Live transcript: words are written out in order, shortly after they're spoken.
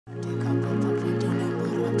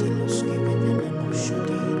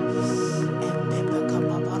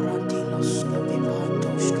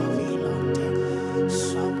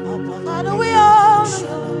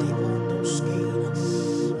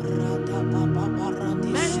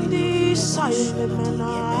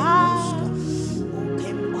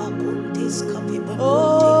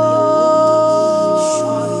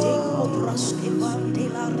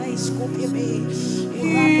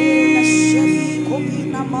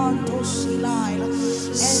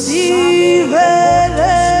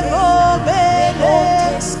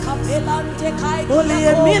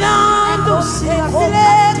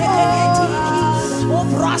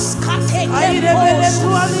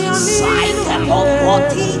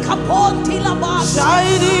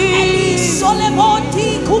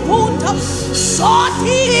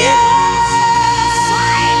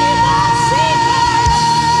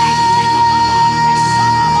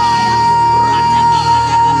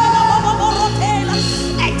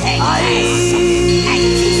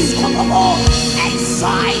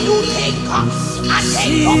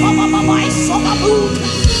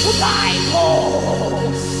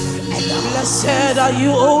Blessed are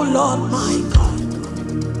you, O Lord my God.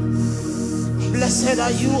 Blessed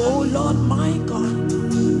are you, O Lord my God.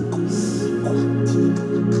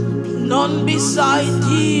 None beside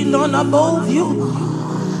thee, none above you.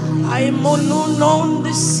 I'm unknown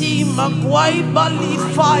the sea, Magwai Bali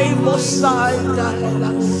five beside.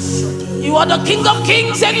 You are the King of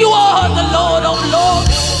Kings and you are the Lord of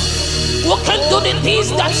Lords. Who can do the things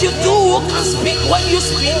that you do? Who can speak when you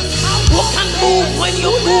speak? Who can move when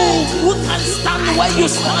you move? Who can stand when you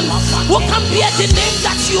stand? Who can bear the name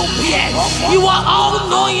that you bear? You are all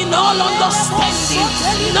knowing, all understanding.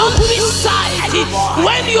 None beside it.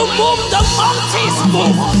 When you move, the mountains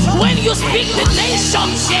move. When you speak, the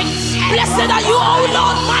nations shake. Blessed are you, O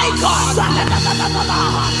Lord my God.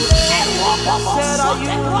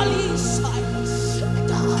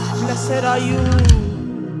 Blessed are you.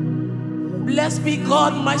 Blessed be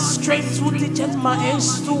God, my strength, who teaches my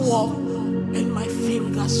hands to walk and my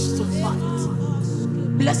fingers to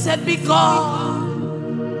fight. Blessed be God,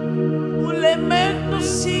 who lay men to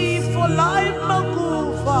see for life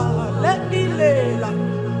magufa. Let me lay.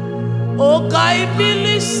 O Gai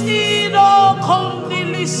Bilisido,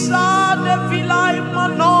 Condilisa, the Vilai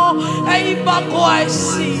Mano, Eibako, I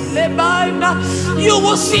see, Lebaina. You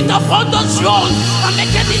will sit upon the throne and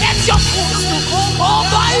make the edge your footstool. Oh,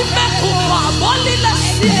 by Mekuba, Bolila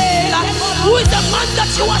Sila, who is the man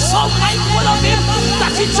that you are so mindful of him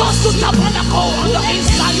that he chose to tabernacle on the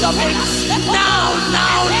inside of him. Now,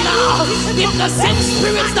 if the same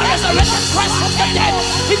spirits that resurrected Christ from the dead,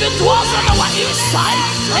 if it was on our inside,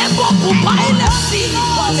 lift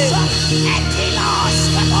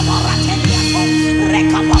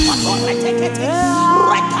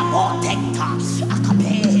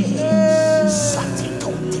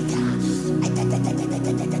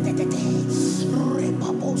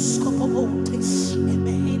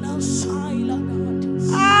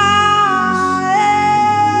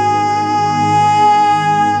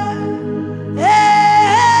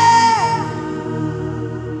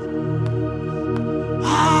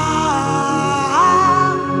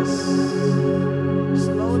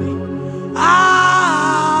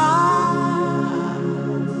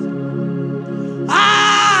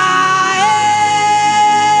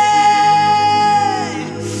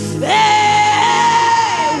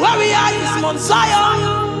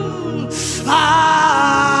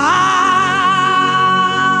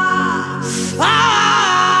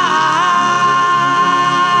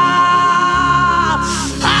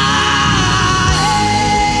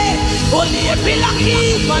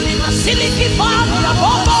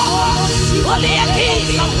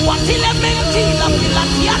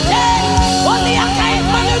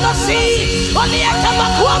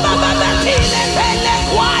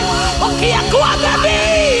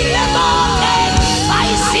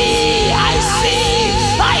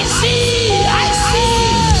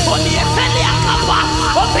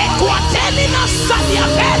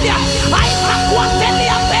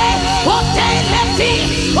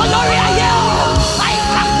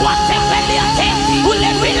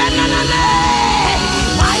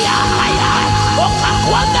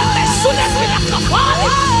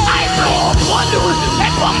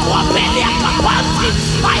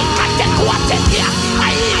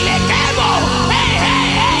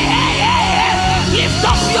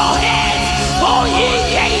up your heads, oh ye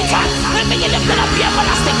gates, and may you lift up your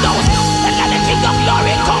everlasting doors, and let the King of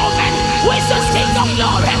glory come. And who is the King of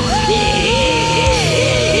glory?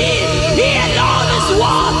 He alone is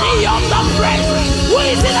worthy of the praise. Who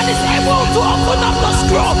is it that is able to open up the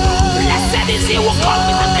scroll? Blessed is he who comes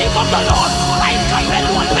in the name of the Lord. I compel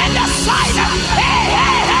one man aside. Hey,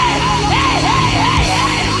 hey, hey, hey, hey, hey,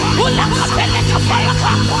 hey. Ula kapele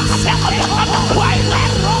kapalaka, kapele kapalaka.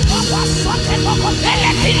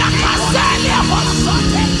 Eletina kasele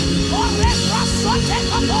abasote. Ore brasote.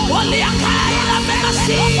 Ole akay.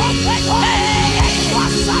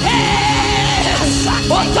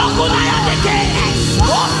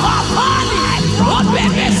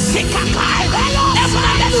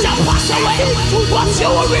 But you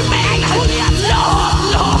will remain. Lord,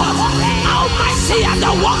 Lord, how mighty are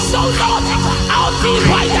the works, O Lord, how deep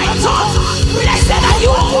are thy thoughts. Blessed are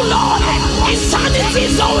you, O Lord.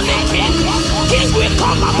 Eternity is only King. King will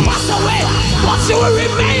come and pass away, but you will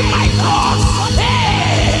remain, my God.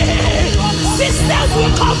 Hey, systems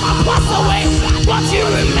will come and pass away, but you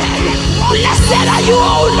remain. Blessed are you,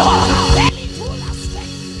 O Lord.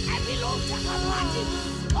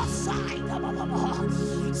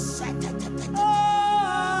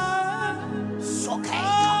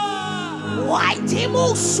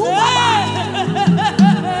 Waitimu suba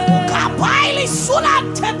ukabaili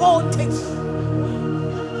sulante bote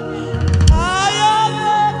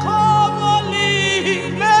ayale komoli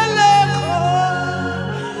meleko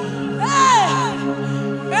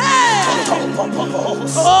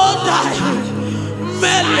odai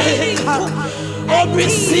meleka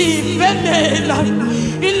obisi venela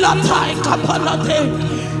ilatai kapalade.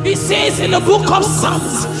 He says in the book of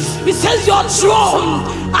Psalms, he says your throne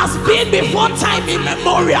has been before time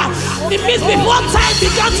immemorial. It means before time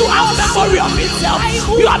began to have memory of itself.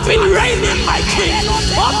 You have been reigning, my king.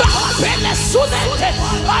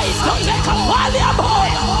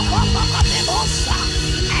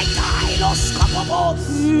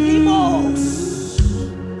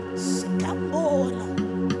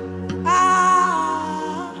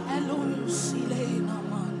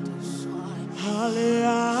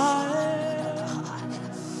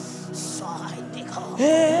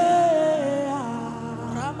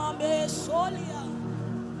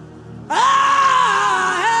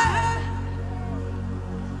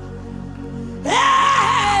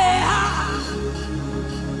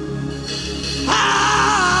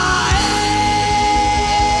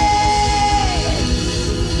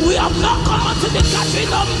 We have not come unto the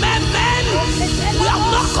gathering of men. We have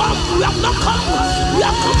not come. We have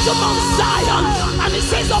come to Mount Zion. And it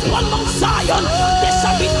says upon Mount Zion there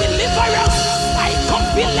shall be deliverance. I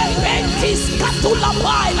compile pentis katula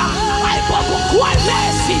baila. I bobukwai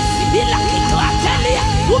mercy. Ila kikratelia.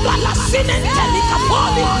 Ubala sinenteli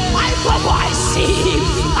kapoli.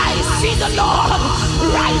 I see the Lord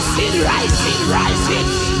rising.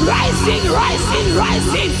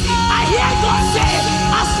 I hear God say,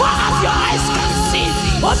 as far as your eyes can see,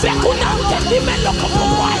 I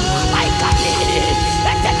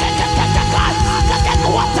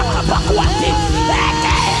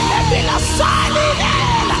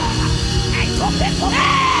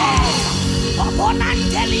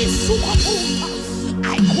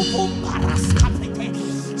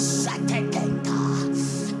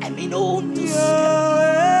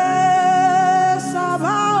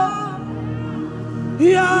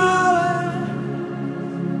Yahweh,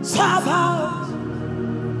 Sabaoth,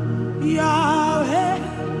 Yahweh,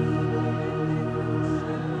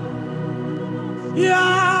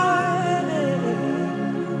 Yahweh,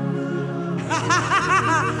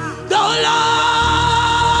 the Lord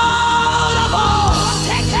of hosts,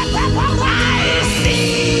 I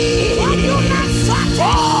see.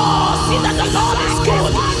 Oh, see that the Lord is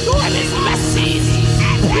good and His mercies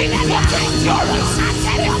bring forth endurance.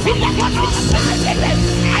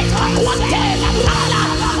 I talk one day, it's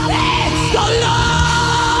the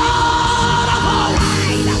Lord of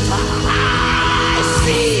hosts. I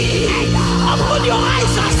see. Open your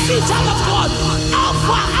eyes and see, child of God. How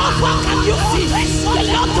far can you see? The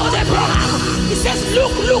Lord told Abraham, He says,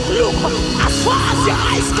 look. As far as your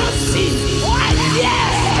eyes can see.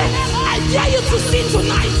 I dare you to see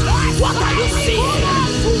tonight. What are you seeing?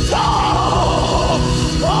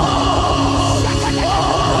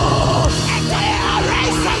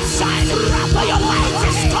 Arise and shine, for your light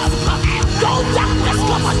is come. Don't darkness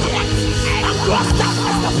come on the earth, and cross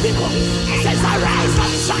darkness the people. He says, arise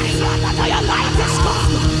and shine, for your light is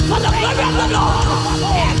come. For the glory of the Lord,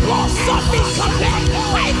 it was something compared.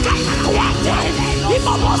 I can't go out there.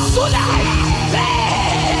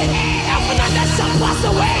 Heaven and earth shall pass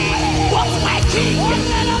away, but my King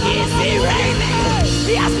is He reigning.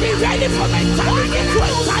 He has been reigning from eternity to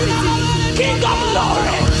eternity. King of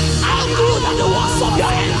glory, how good are the works of your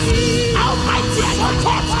hands, how mighty are your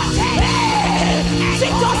thoughts.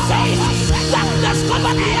 Jesus says, darkness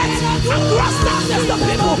covered the earth, and gross darkness the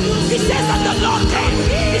people. He says that the Lord came.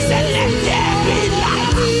 He said, let there be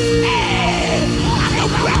light. And the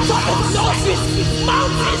breath of His noses,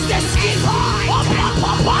 mountains the skin of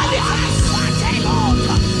my body.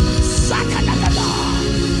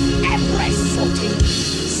 Every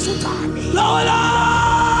Sutani. Lord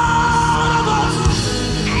of us,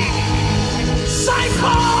 shine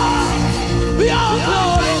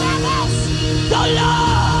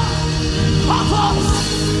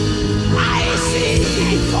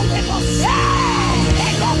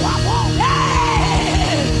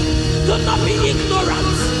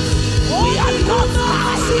ignorant. We are not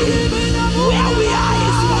naive. Where we are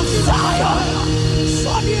is not Zion.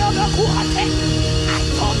 So the other quarter, I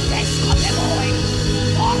told this boy,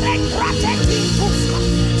 or a protecting Tuska,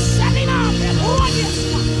 setting up the audience.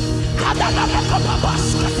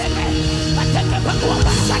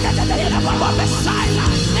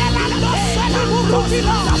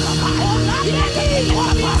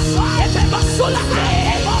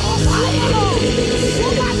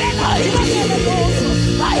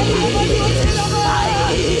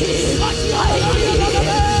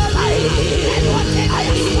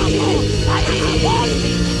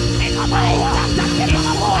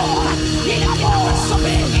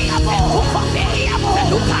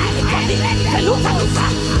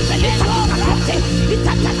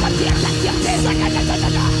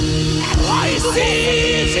 I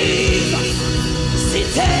see Jesus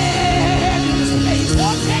seated in his place.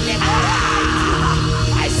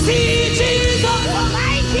 I see Jesus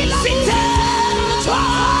seated in the throne.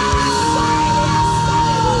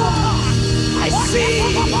 I see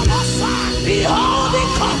the holy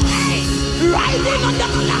company riding on the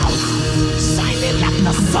clouds, shining like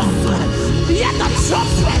the sun. Yet the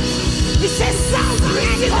trumpet, it says, sound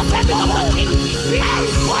raising the heaven of the king.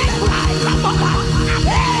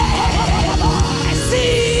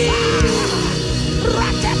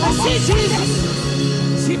 I see Jesus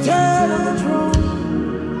seated on the throne,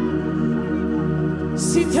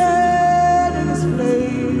 seated in his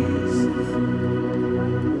place,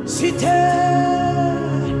 seated.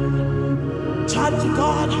 Child of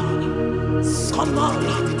God, come on.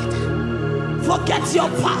 Forget your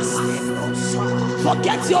past,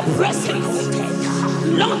 forget your present,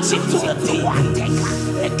 launch into the deep.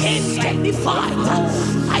 Against any fight,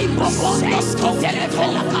 I perform the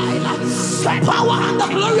power and the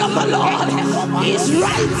glory of the Lord is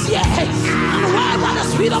right here. And wherever the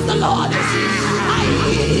Spirit of the Lord is,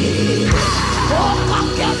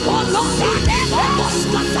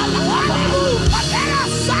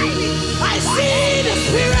 I see the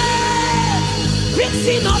Spirit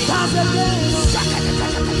fixing up as a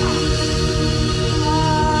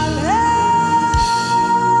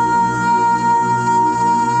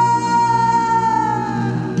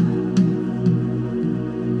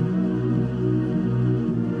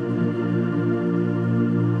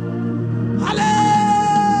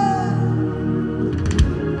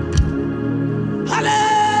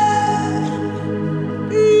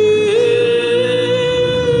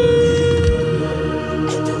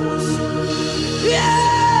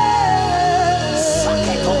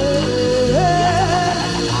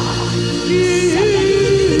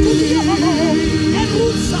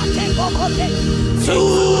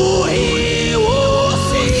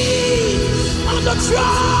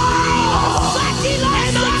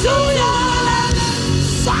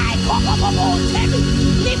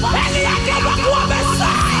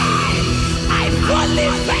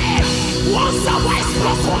once have I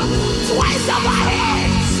spoken, twice have I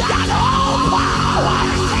heard that all power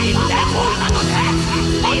in heaven and on earth,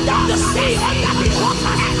 under the sea, under the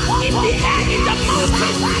water, in the air, in the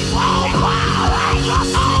mountains, all power,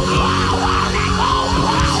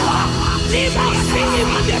 leave us singing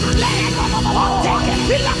with the flag, or take a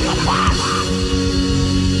feel like a pass.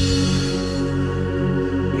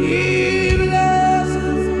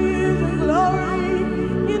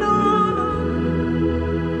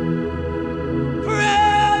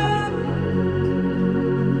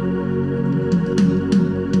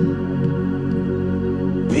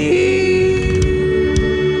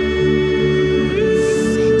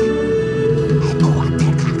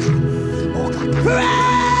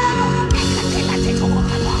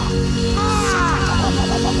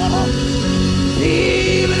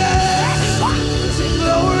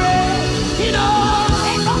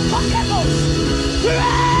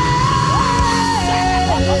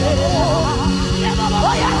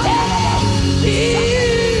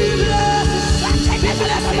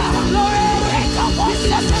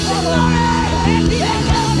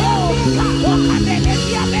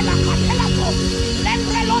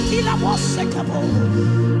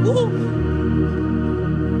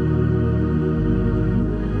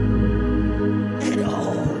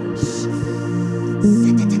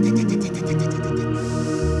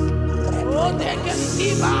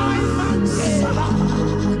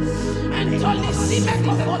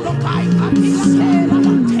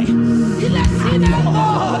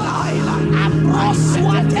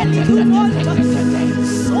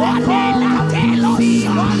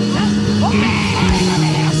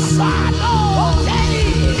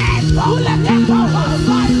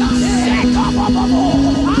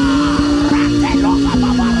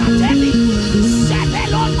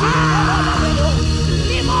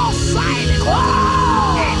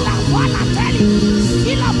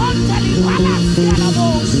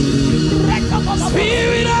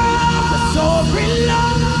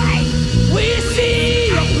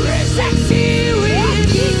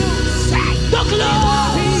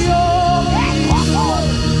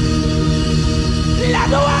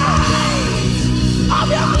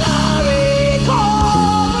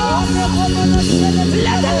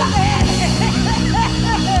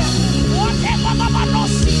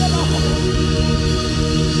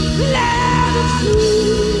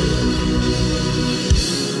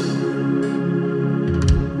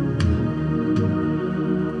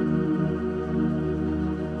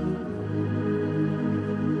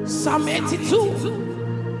 Psalm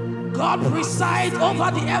 82. God presides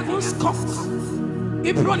over the heavens courts.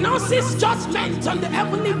 He pronounces judgment on the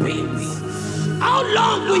heavenly beings. How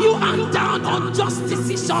long will you hand down unjust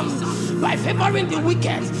decisions by favoring the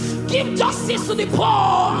wicked? Give justice to the poor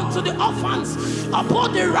and to the orphans.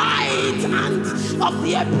 Uphold the right hand of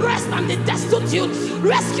the oppressed and the destitute.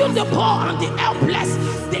 Rescue the poor and the helpless.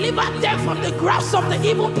 Deliver them from the grasp of the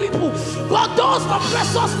evil people. But those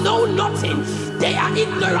oppressors know nothing. They are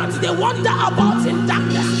ignorant. They wander about in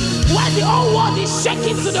darkness, while the whole world is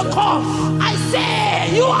shaking to the core. I say,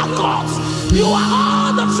 you are gods. You are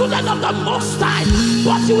all the children of the Most High,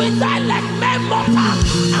 but you will die like men mortal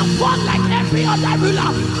and fall like every other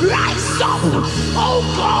ruler. Rise up, oh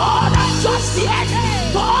God, and judge the earth,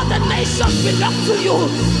 for all the nations belong to you.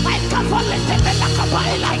 I can't let them like a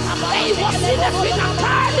boy, like I was in a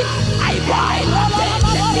finale. I buy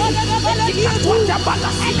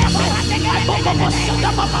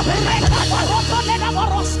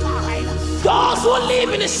those who live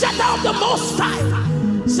in the shadow of the Most High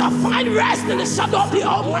shall find rest in the shadow of the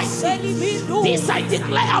Almighty. This I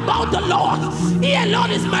declare about the Lord. He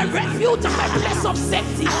alone is my refuge and my place of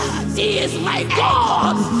safety. He is my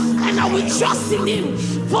God, and I will trust in him.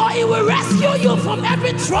 For he will rescue you from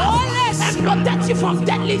every trouble and protect you from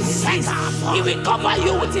deadly disease. He will cover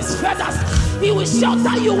you with his feathers. He will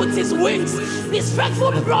shelter you with his wings. His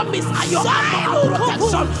faithful promise and your armor and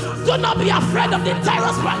protection. Do not be afraid of the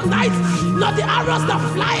terrors by night, nor the arrows that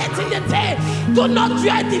fly in the day. Do not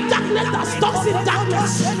dread the darkness that stalks in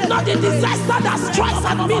darkness, nor the disaster that strikes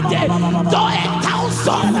at midday. Though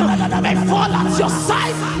 1,000 may fall at your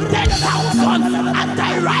side, 10,000 at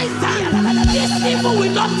thy right hand, this evil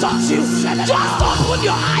will not touch you. Just open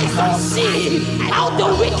your eyes and see how the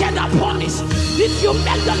wicked are punished. If you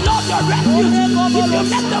make the Lord your refuge, if you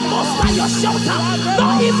make the Most High your shelter, no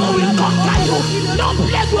evil will conquer you, no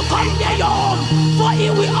plague will come near your home. For he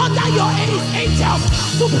will order your angels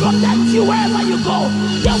to protect you wherever you go.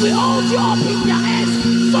 They will hold you up in their hands,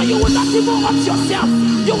 so you will not even hurt yourself.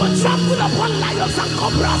 You will trample upon lions and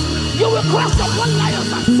cobras. You will crush upon lions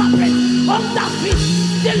and serpents under feet.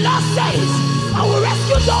 The Lord says, I will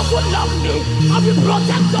rescue those who love me. I will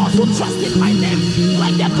protect those who trust in my name.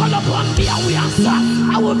 When they call upon me, I will answer.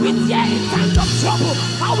 I will be there in times of trouble.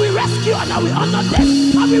 I will rescue and I will honor them.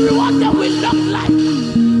 I will reward them with long life.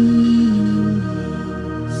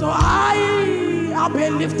 So I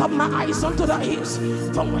will lift up my eyes unto the hills,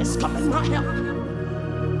 from whence cometh my help.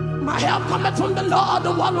 My help cometh from the Lord,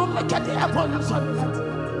 the one who maketh the heavens and the earth.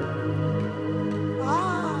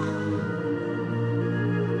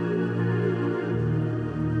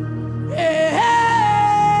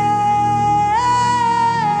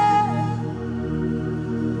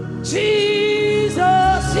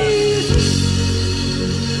 Jesus, Jesus,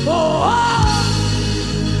 oh,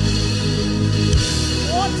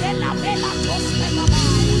 la bella tospela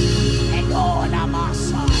e dona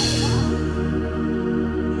massa.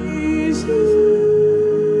 Easy,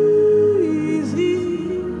 easy,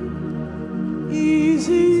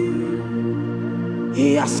 easy.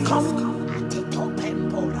 He has come.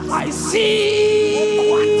 I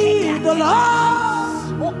see the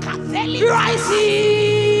Lord rising.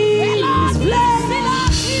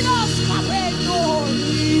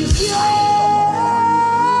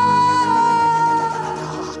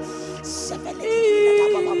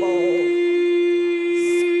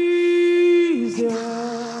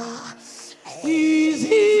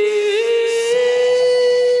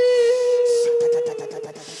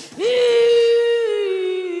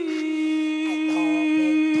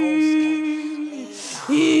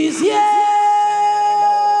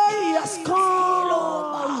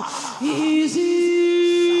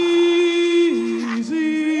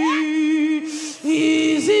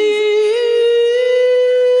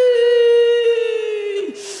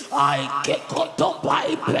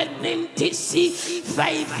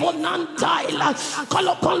 Call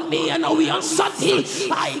upon me and I will answer thee.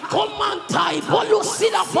 I command thy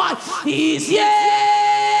Bolusida. He's here,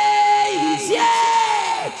 he's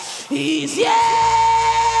here, he's here.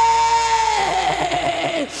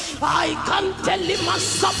 I can tell him a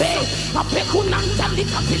sabe, a pecunanta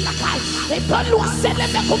licapilakai, a balua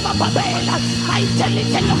celebecuma babela. I tell it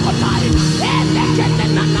in the hotel.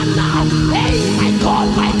 Hey, my God,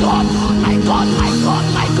 my God, my God, my God,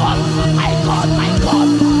 my God, my God, my God,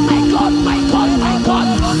 my God, my God, my God,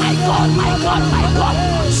 my God, my God, my God.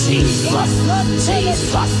 Jesus,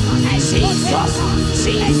 Jesus, Jesus,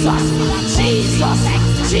 Jesus, Jesus,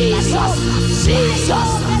 Jesus, Jesus,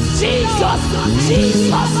 Jesus,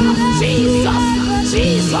 Jesus, Jesus,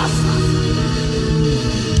 Jesus.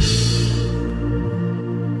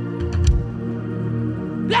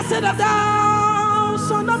 Blessed art thou,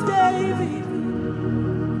 Son of David.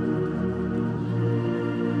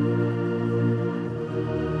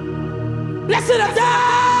 Blessed art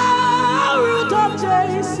thou, Root of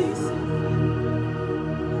Jesse.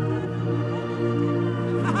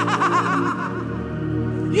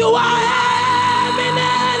 You are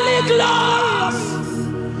eminently glorious,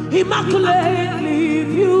 immaculately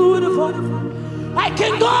beautiful. I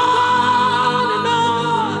can go on and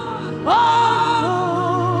on,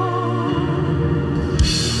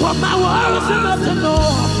 but my words are not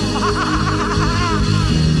enough.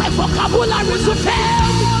 My vocabulary is to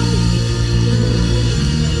fail me.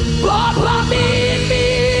 But permit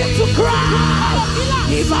me to cry.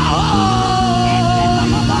 If I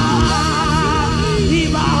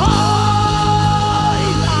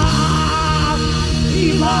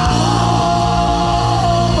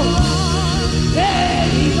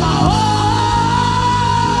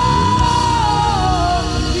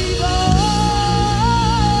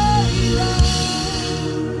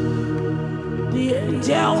the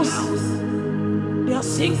angels, they are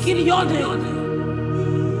singing your name.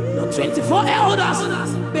 The 24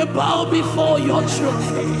 elders, they bow before your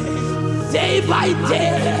throne. Day by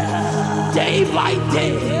day, day by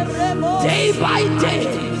day, day by day,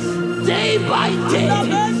 day by day,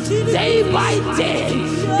 day by day.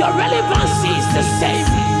 Your relevancy is the same.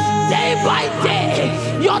 Day by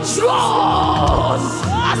day, your throne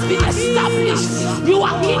has been established. You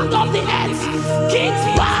are king of the earth.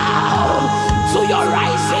 Kings bow to your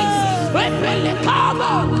rising.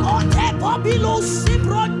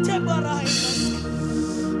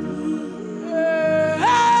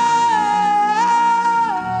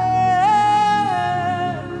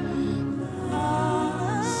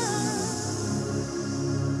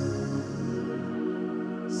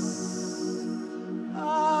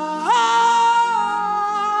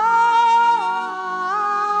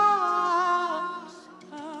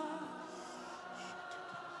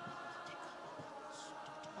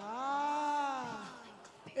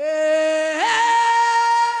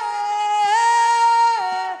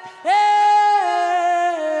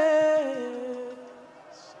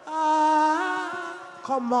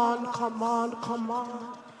 Come on, come on, come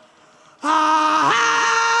on.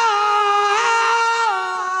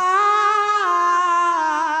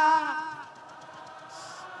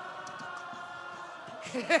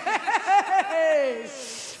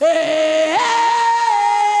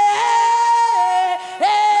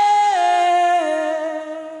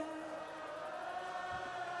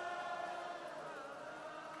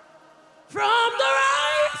 From the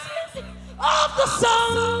rising of the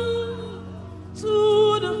sun to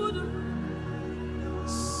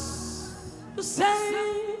the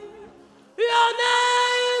same, your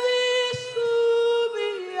name is to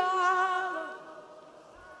be honored.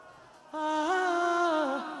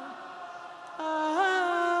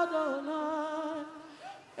 Adonai.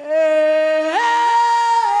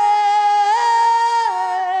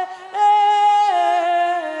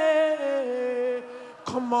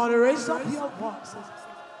 Come on, raise up your voices.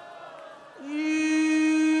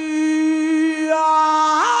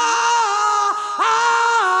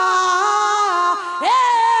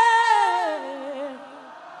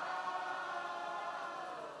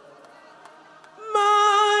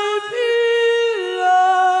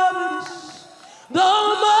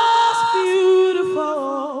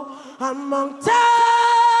 Among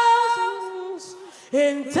thousands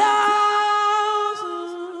and thousands,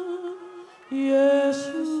 yes,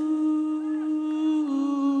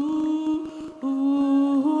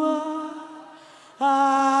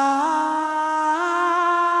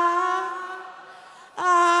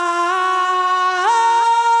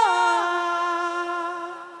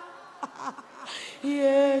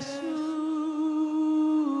 yes,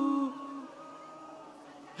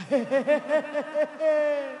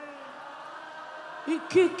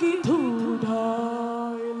 Ikiki to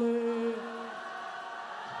daile,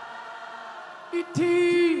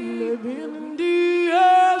 itile bindi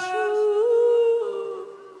Yesu,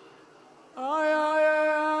 ay ay ay.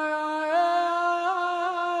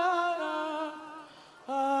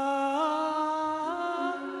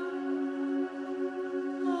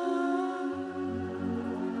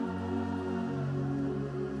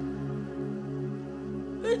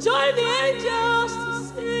 Join the angels to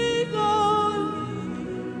sing on.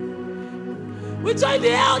 We join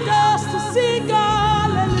the elders to sing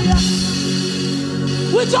hallelujah.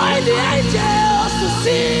 We join the angels to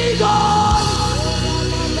sing on.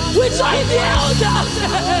 We join the elders.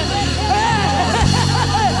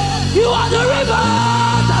 You are the river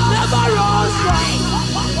that never runs dry.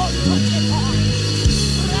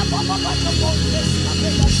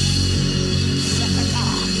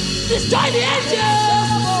 Destroy the angels.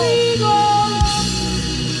 Sing on.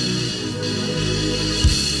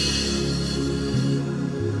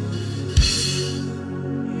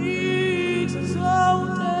 He is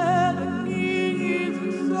exalted, and He is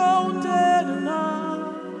exalted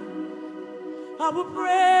now. I will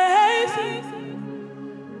praise Him.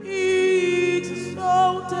 He is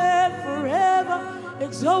exalted forever,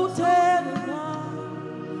 exalted now.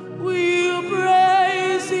 We'll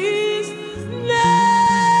praise His name.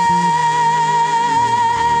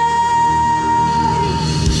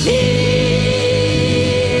 He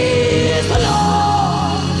is the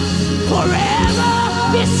Lord forever.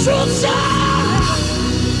 His truth shall.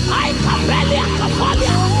 I come belly, I come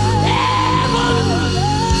heaven.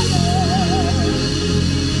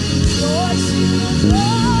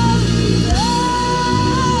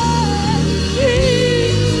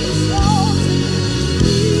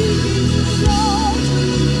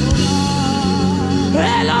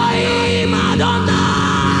 Elohim Adonai.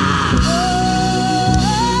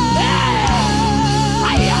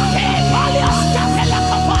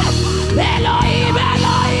 Elohim,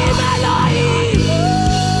 Elohim, Elohim.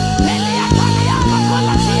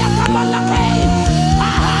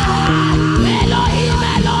 Elohim,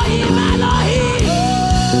 Elohim, Elohim.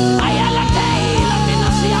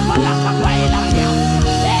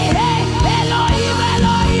 Elohim,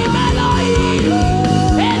 Elohim, Elohim.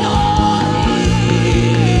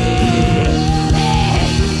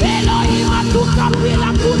 Elohim, atuka pila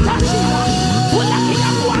kutashira. Pula kila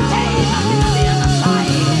kuate ina mina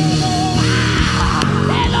nasai.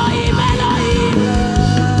 Elohim, Elohim.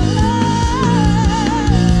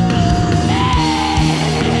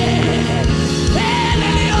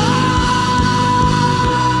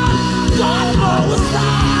 God Most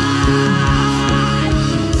High.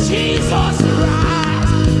 Jesus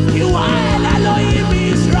Christ. You are Elohim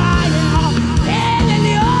Israel.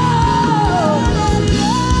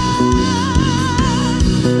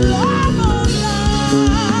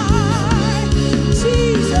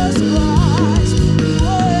 Jesus Christ.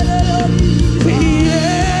 We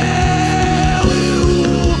hail you.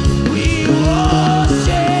 We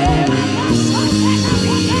worship.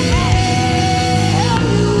 We hail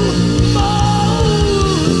you.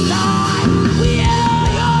 Most High. We hail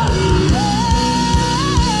you.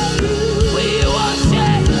 We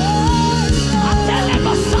worship.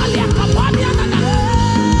 Atelemosalia kapania na.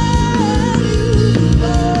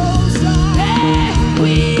 Hey,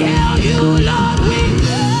 we hail you, Lord.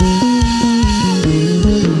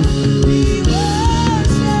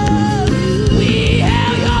 We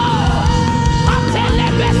hail you.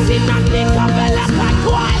 Atelemesina nikabela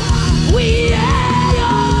kakwai. We hail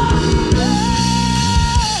you.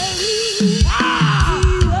 Ah,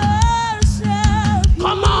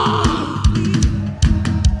 come on.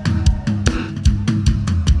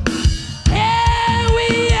 Hey, we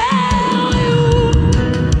hail you.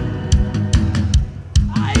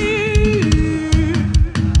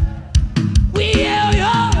 We hail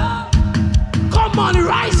you. Come on,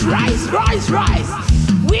 rise, rise, rise, rise.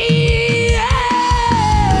 We hail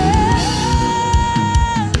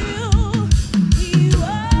you.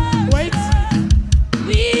 Wait.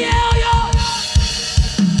 We hail you.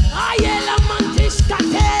 Ayela mantis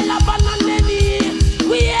katela bananeni.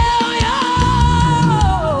 We hail you.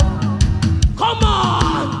 Come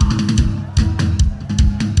on.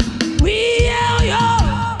 We hail you.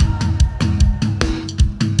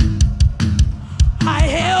 I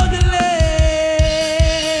hail the Lamb.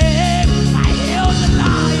 I hail the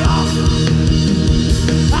Lion.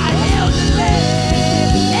 I hail the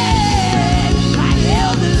Lamb. I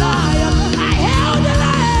hail the Lion. I hail the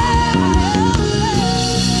Lamb.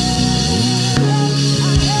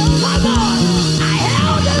 Come on. I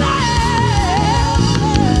hail the Lamb.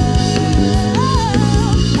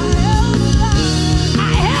 I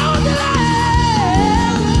hail the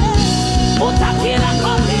Lamb. Utakila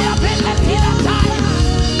kondi apele kila time.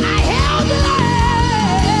 I hail the Lamb.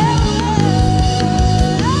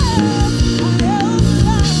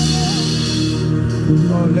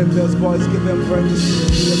 Oh, let those boys give them praise.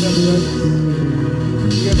 Give them praise.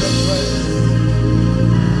 Give them praise.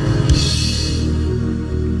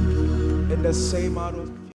 In the same out of